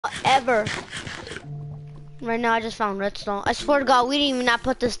ever. Right now, I just found redstone. I swear to God, we didn't even not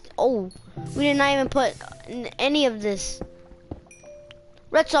put this. Oh, we did not even put any of this.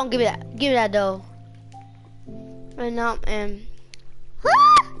 Redstone, give me that. Give me that though. Right now, and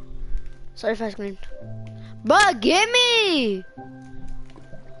sorry if I screamed. Bruh, give me!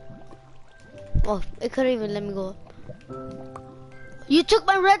 Oh, it couldn't even let me go up. You took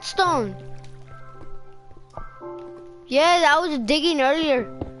my redstone! Yeah, I was digging earlier.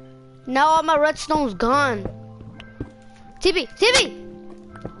 Now all my redstone's gone. TP! TP!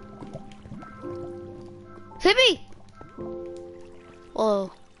 TP!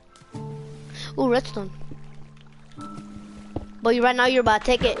 Whoa. Ooh, redstone. But right now you're about to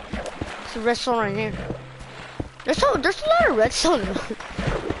take it. It's a redstone right here. There's a lot of redstone.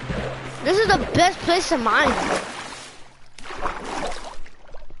 This is the best place to mine.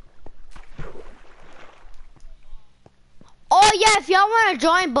 Oh yeah, if y'all want to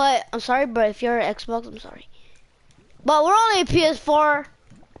join, but I'm sorry, but if you're an Xbox, I'm sorry. But we're only a PS4.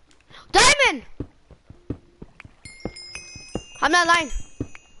 Diamond! I'm not lying.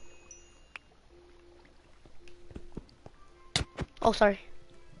 Oh, sorry.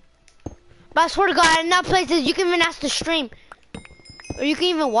 But I swear to God, in that place, you can even ask the stream. Or you can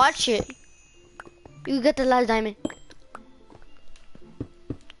even watch it. You get the last diamond.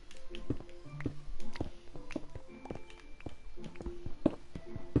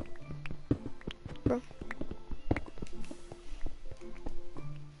 Bro.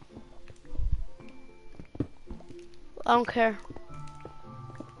 I don't care.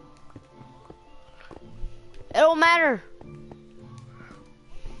 It don't matter.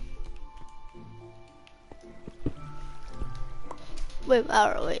 Wait,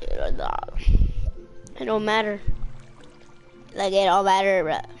 it don't matter. Like, it don't matter,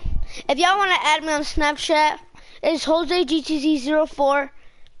 bro. If y'all want to add me on Snapchat, it's JoseGTZ04,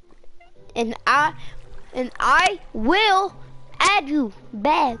 and I will add you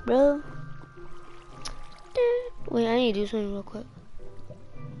back, bro. Wait, I need to do something real quick.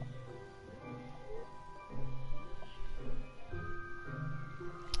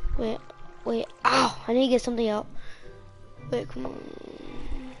 Wait, ow, I need to get something out. Wait, come on.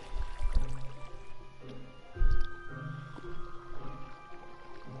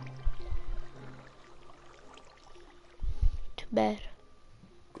 Too bad.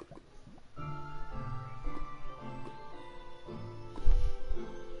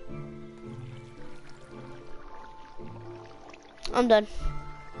 I'm done.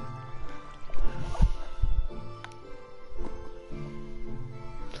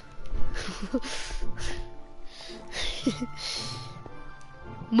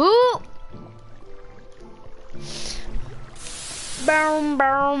 Move! Boom,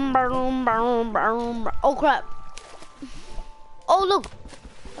 boom, boom, boom, boom. Oh crap! Oh look!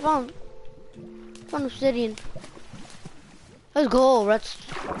 I found obsidian. Let's go, let's.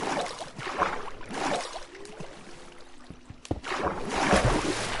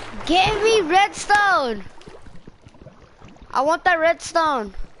 Give me redstone! I want that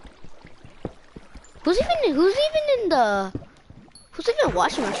redstone. Who's even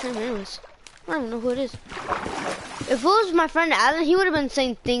watching my stream anyways? I don't even know who it is. If it was my friend Alan, he would have been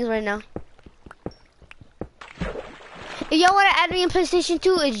saying things right now. If y'all want to add me in PlayStation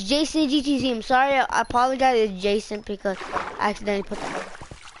 2, it's Jason GTZ. I'm sorry, I apologize, it's Jason because I accidentally put that.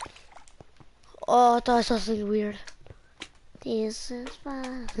 Oh, I thought I saw something weird. This is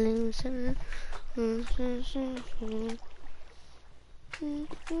my loser.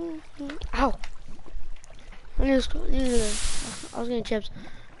 Ow. I was getting chips.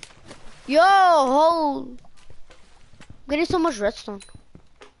 Yo, I'm getting so much redstone.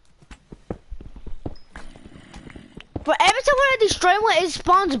 But every time when I destroy one, it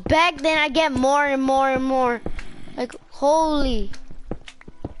spawns back, then I get more and more and more. Like, holy.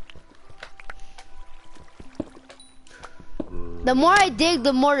 The more I dig,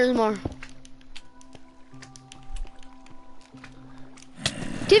 the more there's more.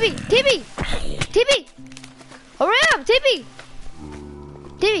 TP! Hurry up, TP!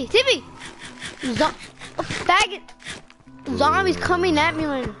 TP! Faggot! Zombies coming at me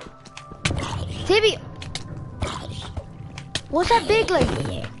right now. TP! What's that big like?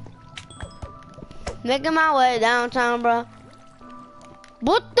 Making my way downtown, bro.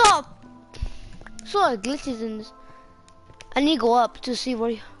 What the? So glitches in this. I need to go up to see where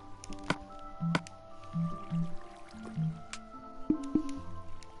you.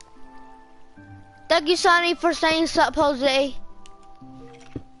 Thank you, Sonny, for saying sup, Jose.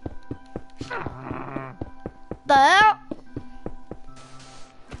 The hell?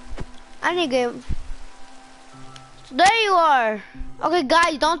 I need to get. There you are. Okay,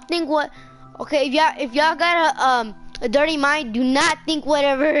 guys, don't think what. Okay, if y'all got a dirty mind, do not think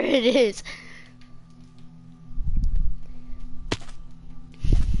whatever it is.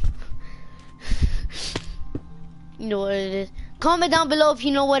 You know what it is. Comment down below if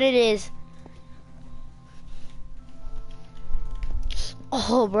you know what it is.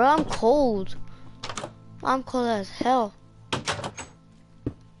 Oh, bro, I'm cold. I'm cold as hell.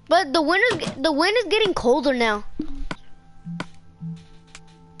 But the wind is getting colder now.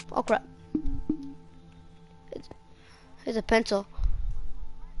 Oh crap! It's a pencil.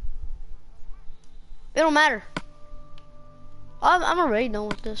 It don't matter. I'm already done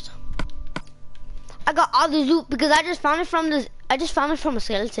with this. I got all the loot because I just found it from this. I just found it from a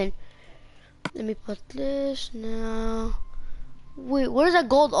skeleton. Let me put this now. Wait, where's that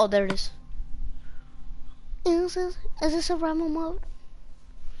gold? Oh, there it is. Is this survival mode?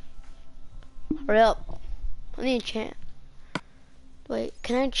 Hurry up. I need a chant. Wait,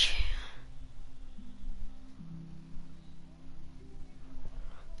 can I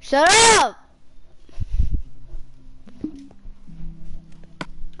Shut up!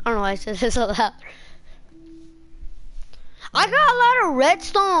 I don't know why I said this so loud. I got a lot of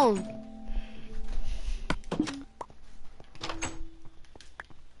redstone.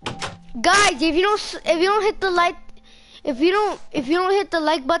 Guys, if you don't hit the like, if you don't hit the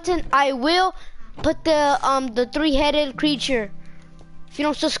like button, I will put the three-headed creature. If you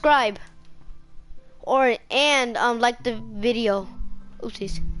don't subscribe and like the video.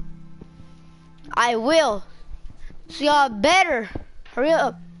 Oopsies. I will. So y'all better hurry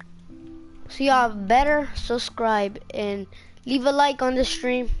up. So y'all better subscribe and leave a like on the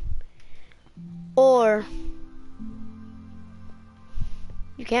stream, or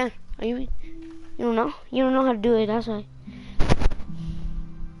you can. You don't know? You don't know how to do it, that's why.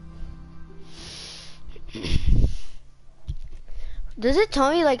 Does it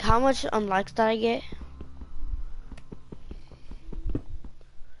tell me like how much likes that I get?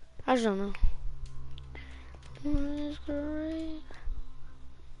 I just don't know.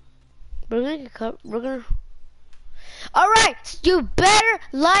 We're gonna alright, you better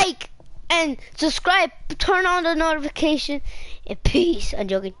like and subscribe, turn on the notification, and peace. I'm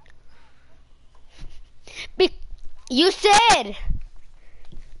joking. You said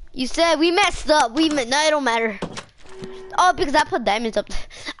we messed up. No, it don't matter. Oh, because I put diamonds up there.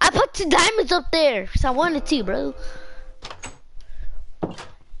 I put 2 diamonds up there because I wanted to, bro.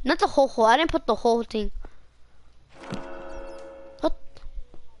 Not the whole hole. I didn't put the whole thing. What?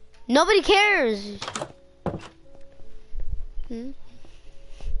 Nobody cares.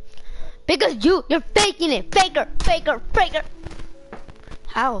 Because you're faking it. Faker.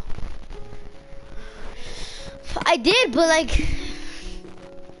 How? I did, but like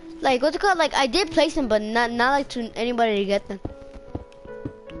what's it called? Like I did place them, but not like to anybody to get them.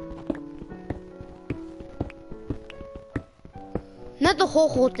 Not the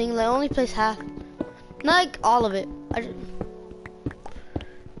whole thing. Like I only placed half. Not like all of it. I just...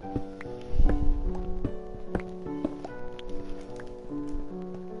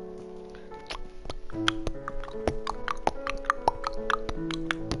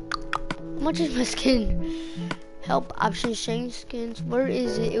 How much is my skin? Help options, change skins. Where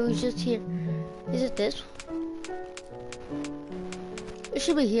is it? It was just here. Is it this? It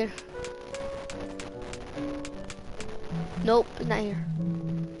should be here. Nope, it's not here.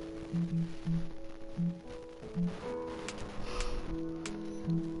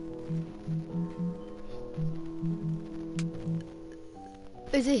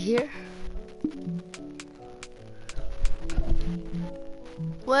 Is it here?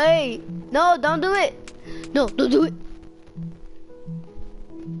 Wait, no, don't do it. No, don't do it.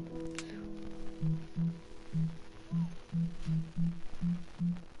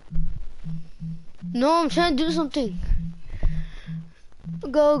 No, I'm trying to do something.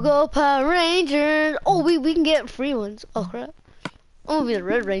 Go Power Rangers. Oh, we can get free ones. Oh crap. I'm gonna be the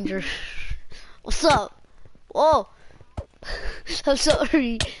Red Ranger. What's up? Whoa. I'm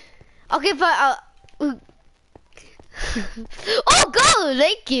sorry. Okay, fine. Oh, go!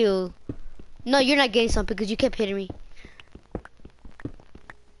 Thank you. No, you're not getting something because you kept hitting me.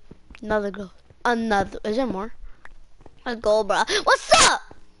 Another gold. Another. Is there more? A gold, bro. What's up?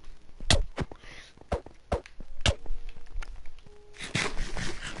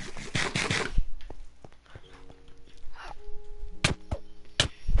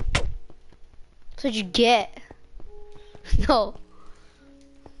 That's what you get. No.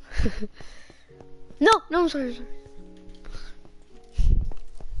 No, I'm sorry.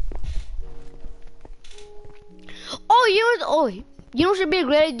 Oh, you know what should be a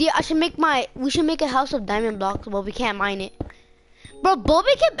great idea? We should make a house of diamond blocks, but we can't mine it. Bro,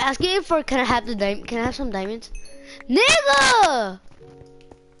 Bobby kept asking for can I have the diamond? Can I have some diamonds? Nigga!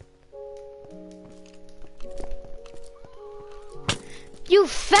 You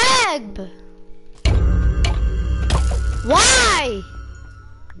fag! Why?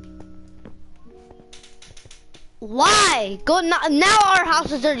 Why? Go now. Now our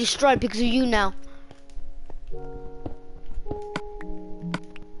houses are destroyed because of you now.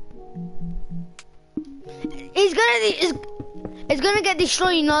 It's gonna get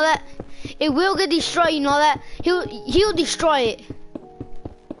destroyed. You know that. It will get destroyed. You know that. He'll destroy it.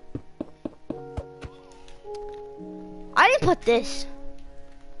 I didn't put this.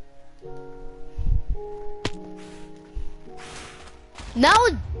 Now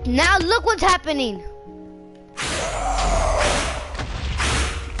look what's happening.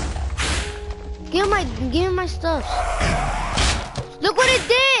 Give me my stuff. Look what it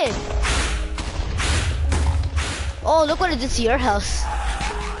did. Oh, look what it did to your house.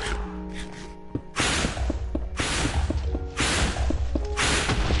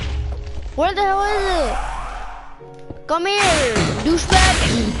 Where the hell is it? Come here, douchebag.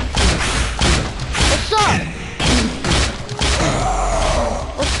 What's up?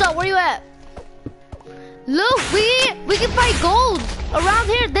 What's up? Where you at? Look, we can find gold around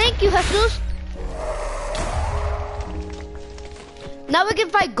here. Thank you, Jesus. Now we can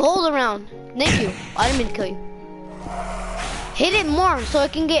find gold around. Thank you. I didn't mean to kill you. Hit it more so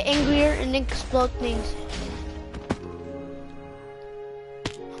it can get angrier and explode things.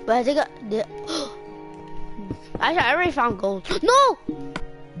 But I think I already found gold. No!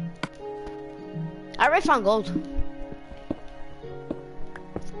 I already found gold.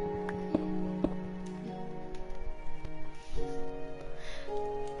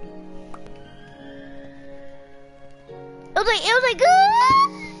 It was like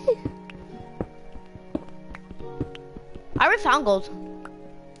I already found gold.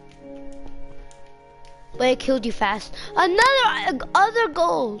 But it killed you fast. Other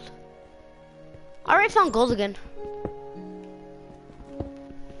gold. I already found gold again.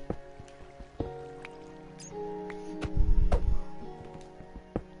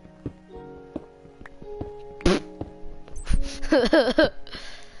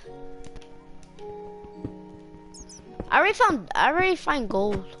 I already find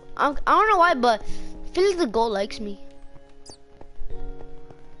gold. I don't know why, but I feel like the gold likes me.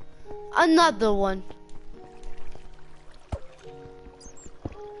 Another one.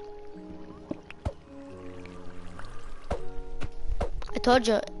 I told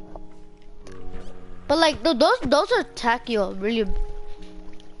you. But like those attack you really.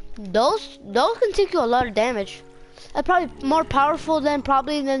 Those can take you a lot of damage. They're probably more powerful than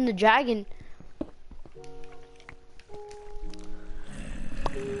the dragon.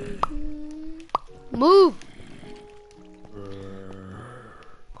 Move.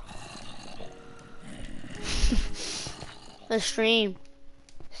 The stream.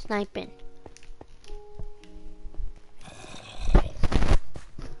 Sniping.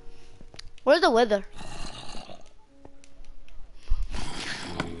 Where's the weather?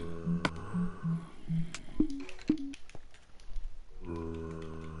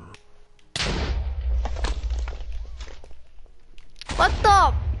 What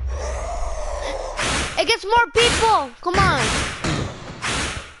the? It gets more people. Come on.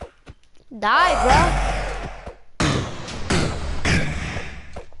 Die, bro.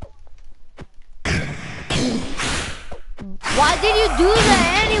 Why did you do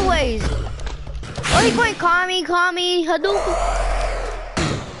that anyways? Oh, you going Kami, Hadouken.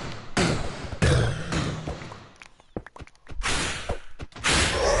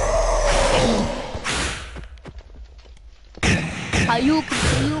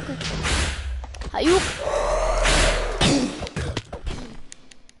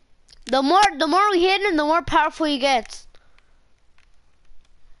 The more we hit him, the more powerful he gets.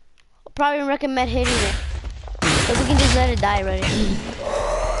 I'll probably recommend hitting it. So we can just let it die already.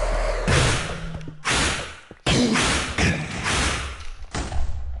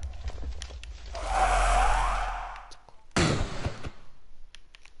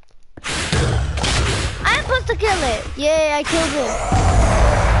 I'm supposed to kill it. Yeah, I killed it.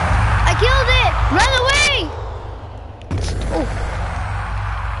 I killed it. Run away. Oh.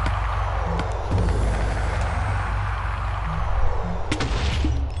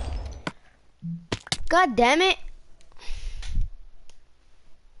 God damn it.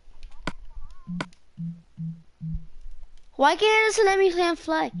 Why can't it just let me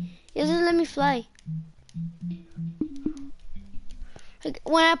fly? It doesn't let me fly. Like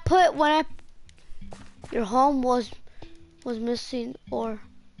when your home was missing, or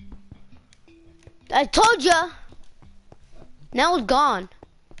I told ya. Now it's gone.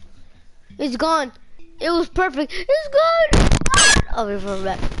 It's gone. It was perfect. It's gone. Ah! Oh, we're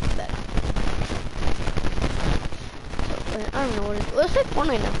back. Back. So, I don't know what it is. Let's play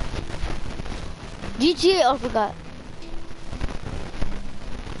Fortnite now. GTA, I forgot.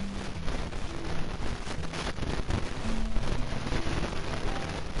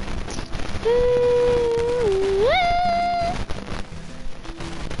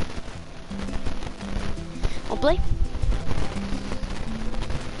 I'll play.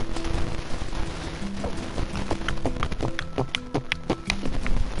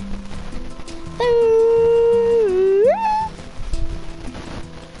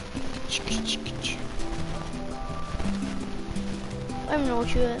 I don't know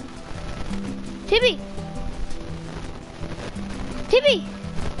what you're at. Tippy! Tippy!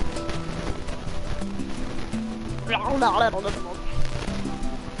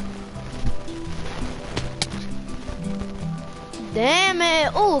 Damn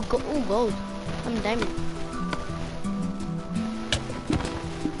it! Oh, gold. I'm a diamond.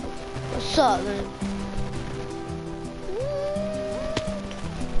 What's up, man?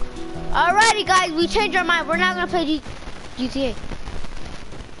 Alrighty, guys, we changed our mind. We're not gonna play GTA.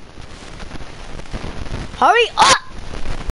 Hurry up!